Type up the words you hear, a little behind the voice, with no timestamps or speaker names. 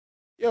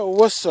Yo,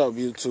 what's up,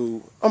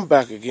 YouTube? I'm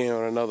back again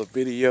on another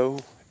video,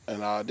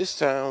 and this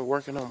time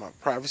working on my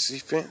privacy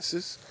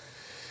fences.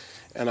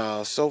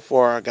 And so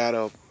far I got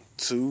up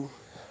two.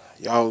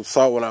 Y'all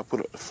saw when I put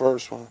up the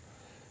first one.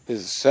 This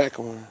is the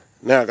second one.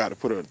 Now I got to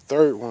put up the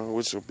third one,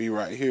 which will be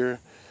right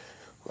here.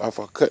 If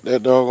I cut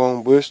that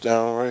doggone bush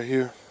down right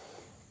here,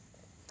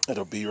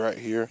 it'll be right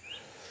here.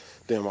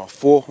 Then my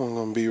fourth one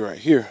gonna be right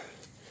here.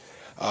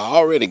 I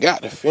already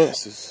got the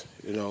fences.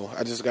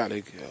 I just got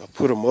to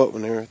put them up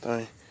and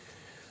everything.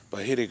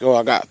 But here they go.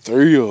 I got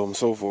 3 of them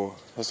so far.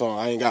 That's all.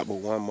 I ain't got but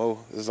one more.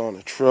 It's on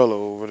the trailer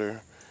over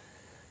there.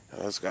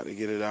 I just got to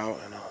get it out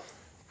and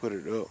put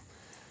it up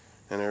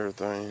and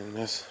everything. And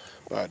that's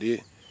about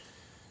it.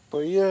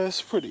 But yeah,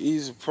 it's a pretty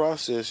easy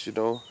process,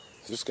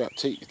 Just got to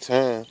take your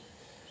time.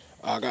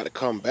 I got to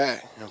come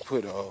back and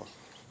put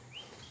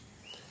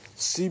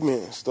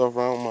cement and stuff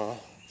around my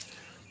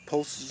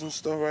posters and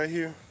stuff right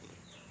here.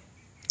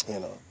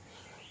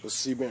 Put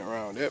cement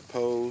around that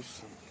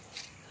post.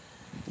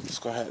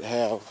 Just going to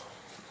have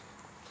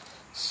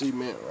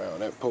cement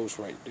around that post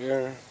right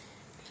there.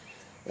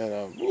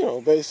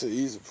 And, basically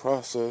easy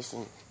process.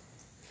 And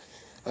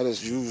I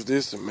just use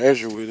this to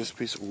measure with this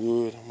piece of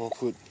wood. I'm going to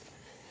put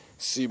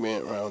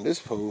cement around this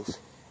post,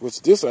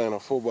 which this ain't a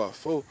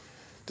 4x4.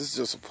 This is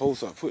just a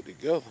post I put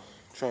together,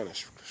 trying to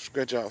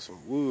stretch out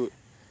some wood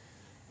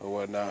or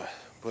whatnot.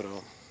 But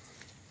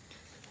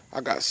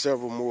I got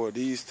several more of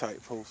these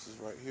type posters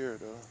right here,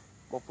 though.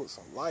 I'm going to put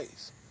some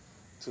lights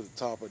to the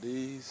top of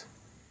these.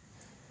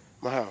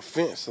 I'm going to have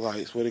fence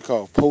lights, what they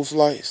call post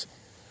lights,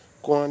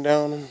 going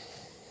down them.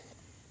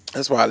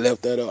 That's why I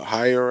left that up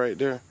higher right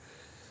there.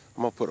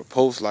 I'm going to put a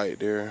post light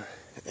there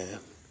and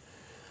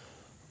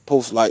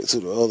post light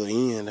to the other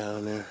end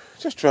down there.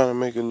 Just trying to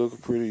make it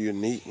look pretty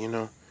unique,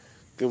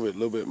 Give it a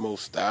little bit more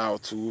style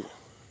to it.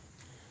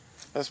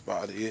 That's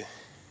about it,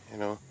 I'm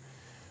going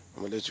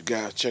to let you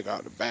guys check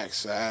out the back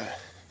side.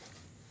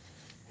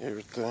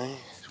 Everything.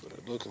 That's what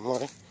it's looking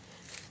like.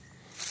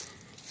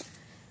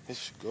 There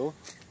you go.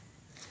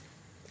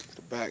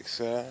 The back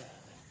side.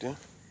 Right there.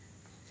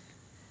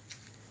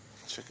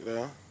 Check it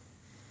out.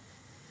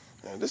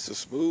 Now this is a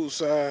smooth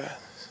side.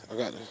 I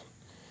got to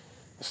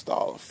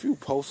install a few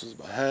posters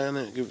behind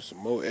it, give it some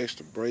more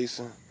extra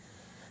bracing.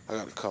 I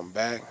got to come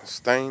back and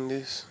stain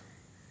this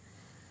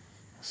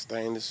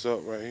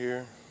up right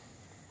here.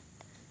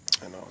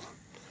 And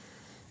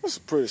it's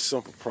a pretty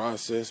simple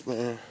process,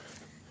 man.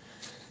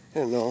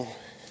 And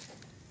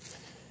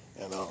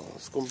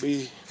it's gonna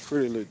be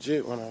pretty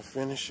legit when I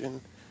finish it.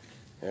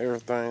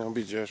 Everything gonna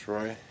be just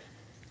right.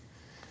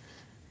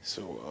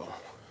 So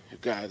you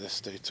guys just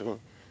stay tuned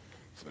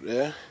for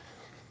that.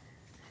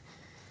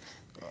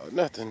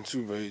 Nothing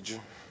too major.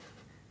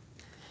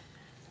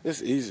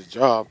 It's an easy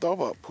job. Thought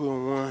about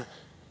putting one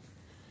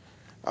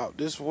out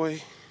this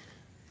way.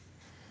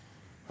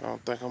 I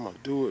don't think I'm gonna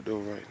do it though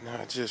right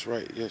now. Just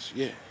right just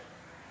yet.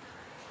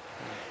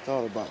 I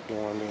thought about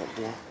doing that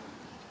though.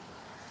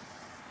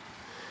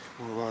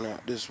 One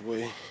out this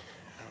way. I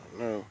don't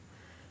know.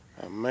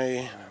 I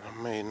may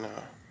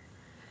not.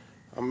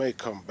 I may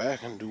come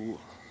back and do it.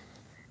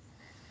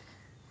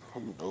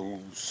 Who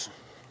knows?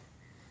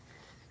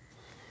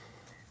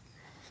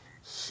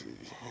 Let's see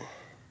here.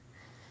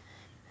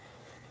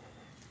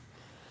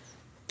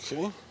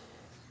 Okay.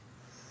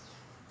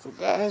 So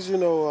guys,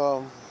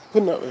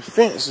 putting up a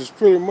fence is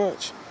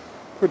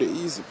pretty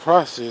easy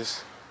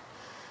process.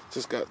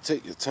 Just got to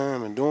take your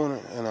time and doing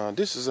it. And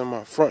this is in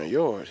my front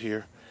yard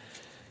here.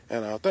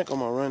 And I think I'm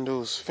going to run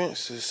those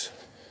fences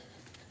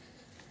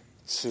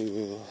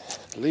to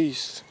at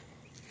least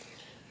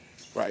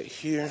right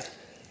here.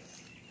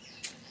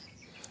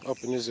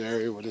 Up in this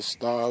area where this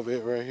star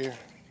bit right here.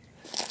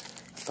 I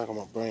think I'm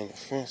going to bring the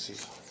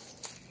fences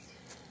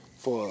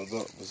farther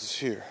up as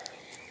here.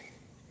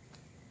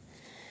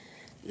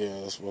 Yeah,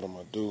 that's what I'm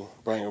going to do.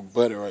 Bring a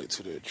butter right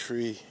to the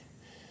tree.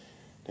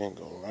 Then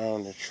go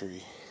around the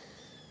tree.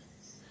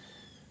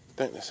 I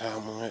think that's how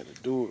I'm going to have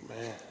to do it,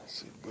 man.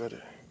 See,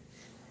 butter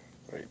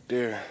right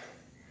there.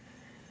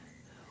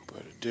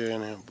 Butter there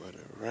and then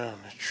butter around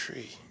the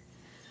tree.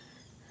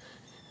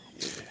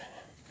 Yeah.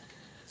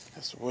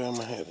 That's the way I'm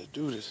going to have to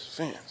do this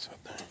fence,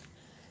 I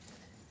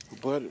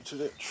think. Butter to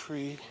that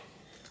tree.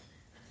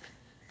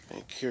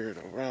 And carry it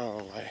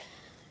around like.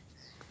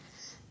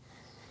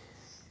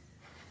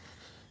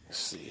 Let's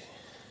see.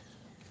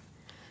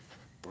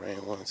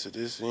 Bring one to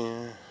this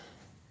end.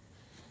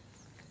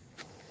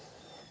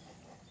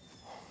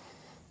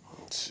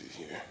 Let's see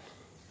here.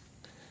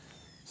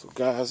 So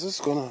guys,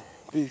 it's gonna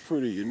be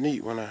pretty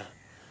unique when I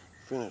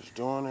finish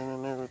doing it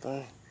and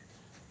everything.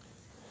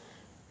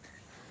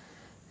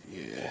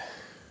 Yeah.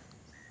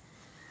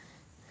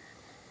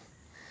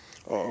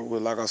 Oh, well,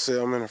 like I said,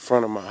 I'm in the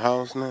front of my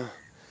house now.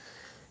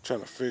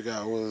 Trying to figure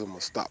out where I'm gonna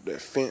stop that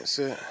fence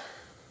at.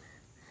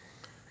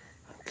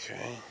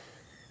 Okay.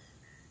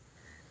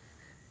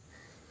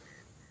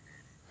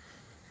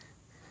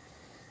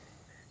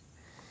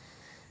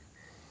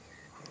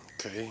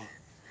 Okay.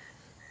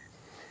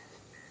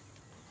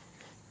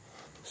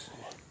 Let's see.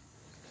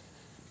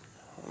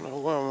 I don't know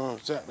where I'm gonna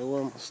exactly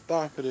where I'm gonna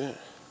stop it at,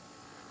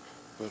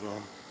 but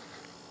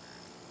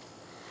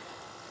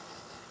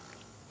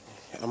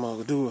I'm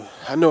gonna do it.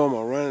 I know I'm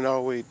gonna run it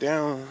all the way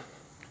down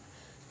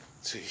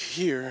to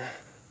here.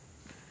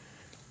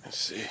 Let's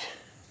see.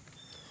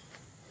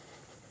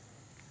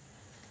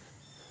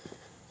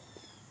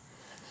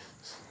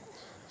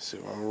 See,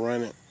 I'm gonna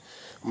run it.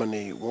 I'm gonna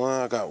need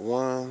one. I got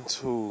 1,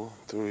 2,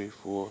 3,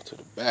 4 to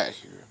the back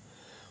here.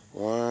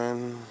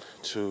 1,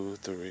 2,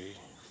 3,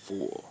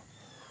 4,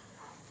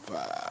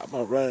 5. I'm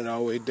gonna run it all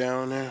the way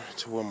down there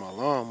to where my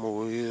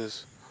lawnmower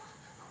is.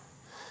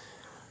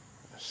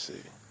 Let's see.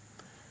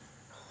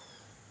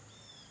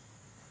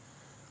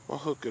 I'm gonna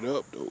hook it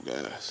up though,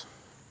 guys.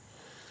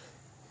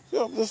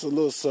 Yep, just a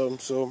little something,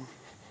 so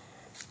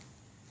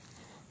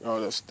y'all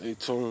just stay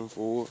tuned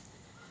for it.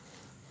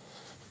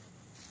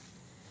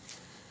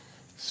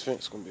 This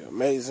fence gonna be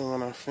amazing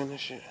when I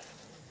finish it.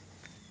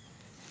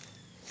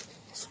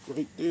 It's a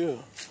great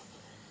deal.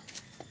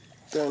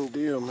 Done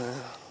deal, man.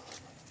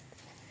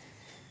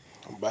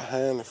 I'm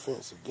behind the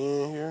fence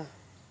again here.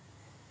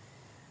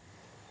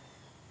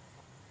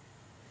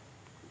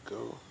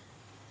 Go.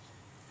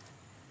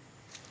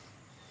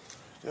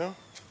 Yeah.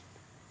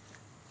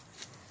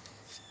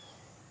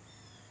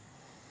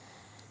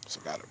 So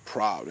I got a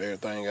prop.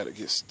 Everything got to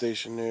get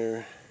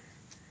stationary.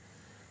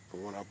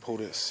 But when I pour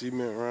that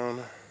cement around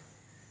her,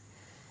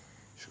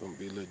 it's gonna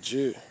be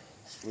legit.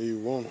 That's where you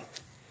want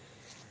it.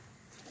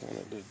 Want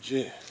it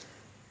legit.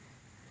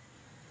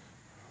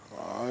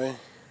 Alright.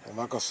 And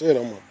like I said,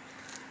 I'm gonna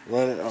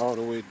run it all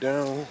the way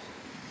down.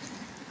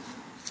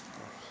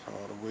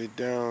 All the way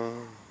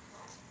down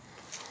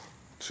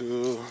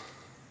to,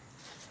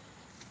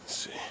 let's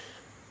see,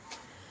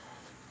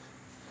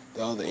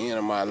 the other end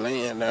of my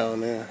land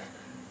down there.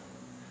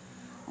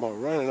 I'm gonna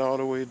run it all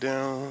the way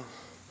down.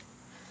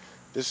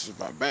 This is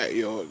my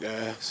backyard,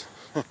 guys.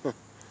 A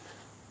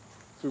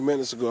few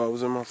minutes ago, I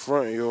was in my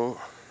front yard.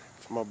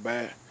 It's my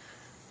back.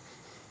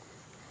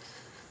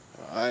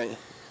 Alright,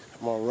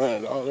 I'm gonna run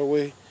it all the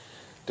way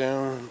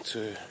down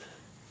to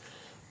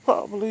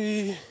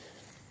probably,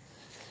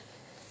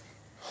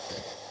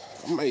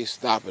 I may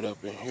stop it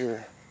up in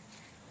here.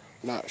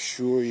 Not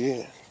sure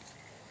yet.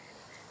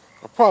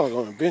 I'm probably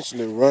gonna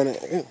eventually run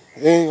it. It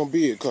ain't gonna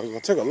be it because it's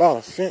gonna take a lot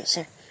of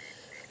fencing.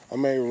 I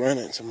may run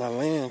it till my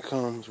land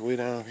comes way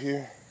down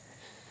here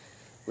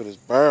with this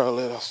barrel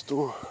that I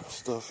store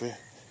stuff in.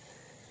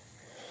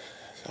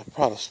 So I'll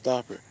probably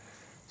stop it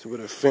to where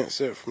the fence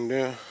at from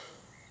there.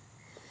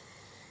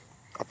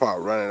 I'll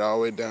probably run it all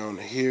the way down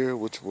to here,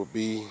 which will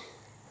be,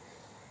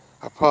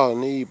 I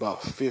probably need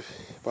about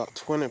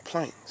 20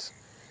 planks.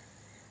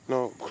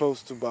 No,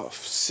 close to about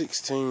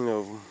 16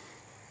 of them.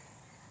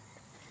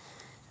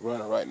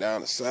 Running right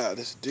down the side of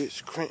this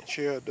ditch trench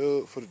here I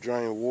dug for the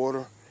drain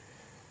water.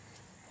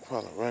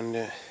 Probably run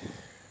that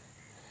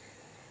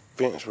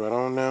fence right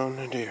on down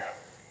to there.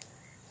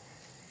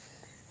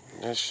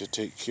 That should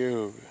take care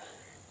of it.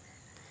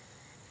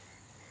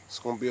 It's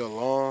gonna be a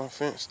long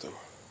fence though.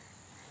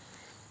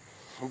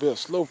 It's gonna be a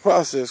slow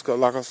process because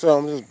like I said,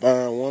 I'm just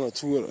buying 1 or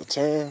 2 at a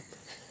time.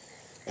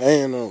 I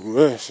ain't no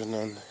rush or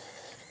nothing.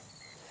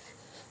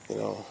 You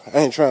know, I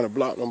ain't trying to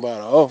block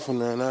nobody off or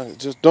nothing. I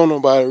just don't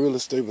nobody really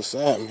stay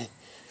beside me.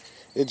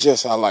 It's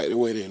just I like the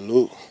way they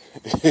look.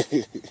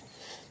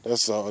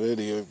 That's all it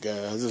is,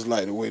 guys. I just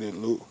like the way they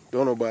look.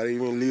 Don't nobody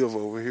even live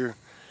over here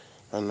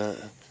or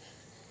nothing.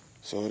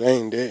 So it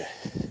ain't that.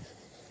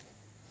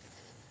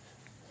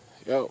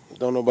 Yo,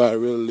 don't nobody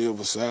really live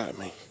beside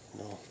me.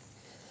 You know?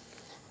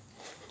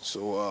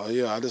 So,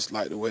 yeah, I just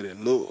like the way they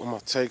look. I'm going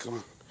to take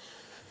them,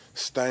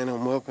 stain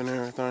them up and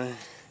everything.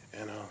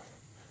 And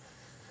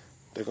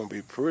they're going to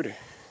be pretty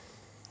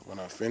when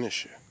I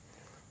finish it,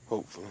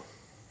 hopefully.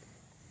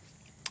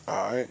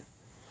 Alright.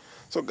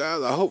 So,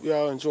 guys, I hope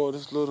y'all enjoyed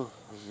this little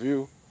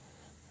review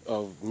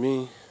of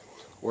me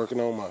working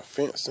on my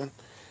fencing.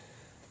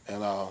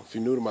 And if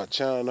you're new to my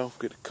channel, don't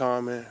forget to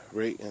comment,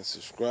 rate, and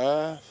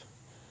subscribe.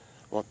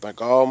 I want to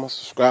thank all my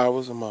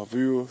subscribers and my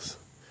viewers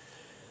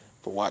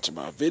for watching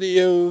my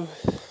videos.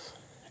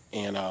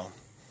 And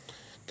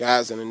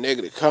guys in the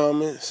negative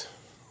comments,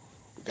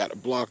 we got to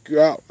block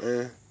you out,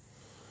 man.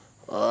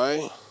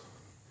 Alright?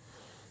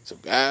 So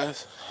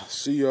guys, I'll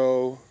see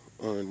y'all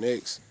on the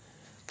next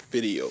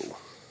video.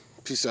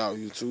 Peace out,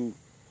 YouTube.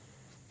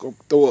 Go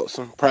throw up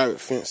some private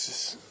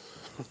fences.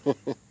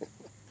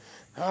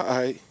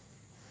 Alright.